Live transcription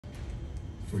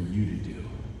for you to do.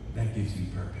 That gives you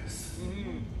purpose.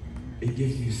 It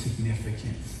gives you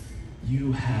significance.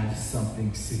 You have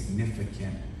something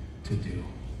significant to do.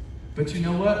 But you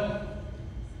know what?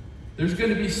 There's going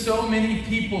to be so many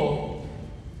people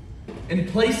and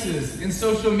places in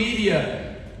social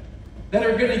media that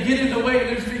are going to get in the way.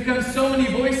 There's become so many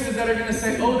voices that are going to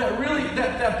say, oh, that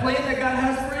plan that God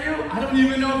has for you, I don't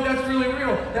even know if that's really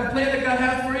real. That plan that God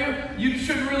has for you, you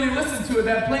shouldn't really listen to it.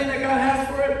 That plan that God has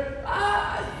for it,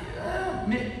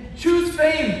 choose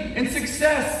fame and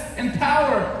success and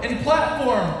power and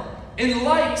platform and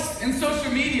likes and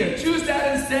social media. Choose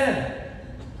that instead.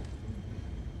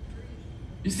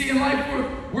 You see, in life,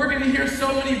 we're going to hear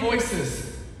so many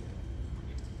voices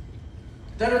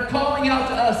that are calling out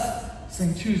to us,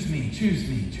 saying, choose me, choose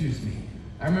me, choose me.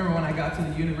 I remember when I got to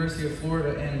the University of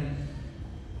Florida, and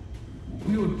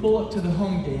we would pull up to the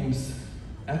home games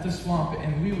at the swamp,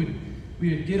 and we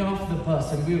would get off the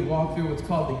bus, and we would walk through what's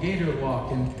called the Gator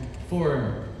Walk. And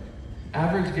for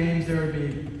average games, there would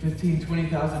be 15,000,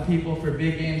 20,000 people. For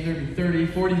big games, there would be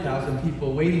 30,000, 40,000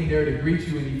 people waiting there to greet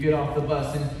you when you get off the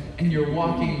bus. And you're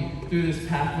walking through this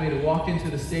pathway to walk into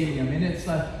the stadium, and it's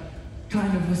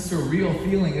kind of a surreal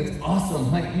feeling. It's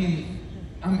awesome. Like, I mean,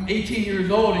 I'm 18 years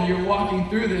old and you're walking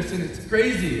through this, and it's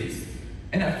crazy.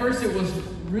 And at first it was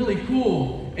really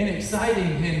cool and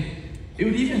exciting, and it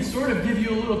would even sort of give you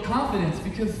a little confidence,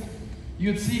 because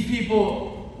you'd see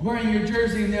people wearing your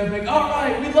jersey and they'd be like, all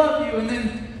right, we love you. And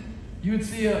then you would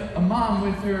see a mom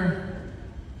with her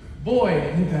boy,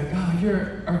 and they'd be like, oh,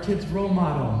 you're our kid's role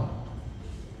model.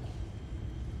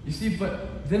 You see,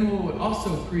 but then what would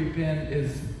also creep in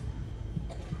is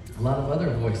a lot of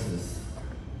other voices.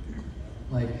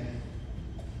 Like,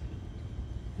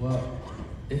 well,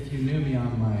 if you knew me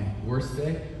on my worst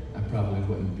day, I probably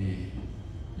wouldn't be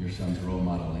your son's role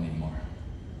model anymore.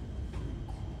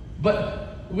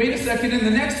 But wait a second, in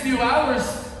the next few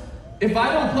hours, if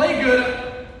I don't play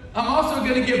good, I'm also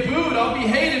going to get booed, I'll be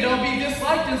hated, I'll be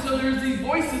disliked. And so there's these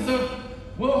voices of,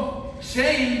 well,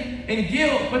 shame and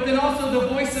guilt, but then also the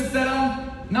voices that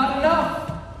I'm not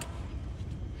enough.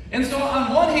 And so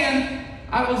on one hand,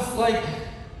 I was like,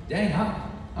 dang,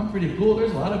 I'm pretty cool.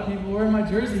 There's a lot of people wearing my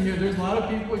jersey here. There's a lot of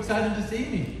people excited to see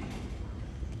me.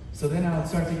 So then I would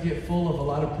start to get full of a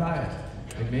lot of pride.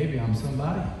 Like, maybe I'm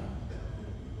somebody.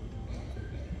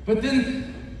 But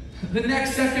then the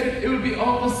next second, it would be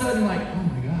all of a sudden like, oh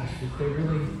my gosh,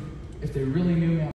 if they really knew me.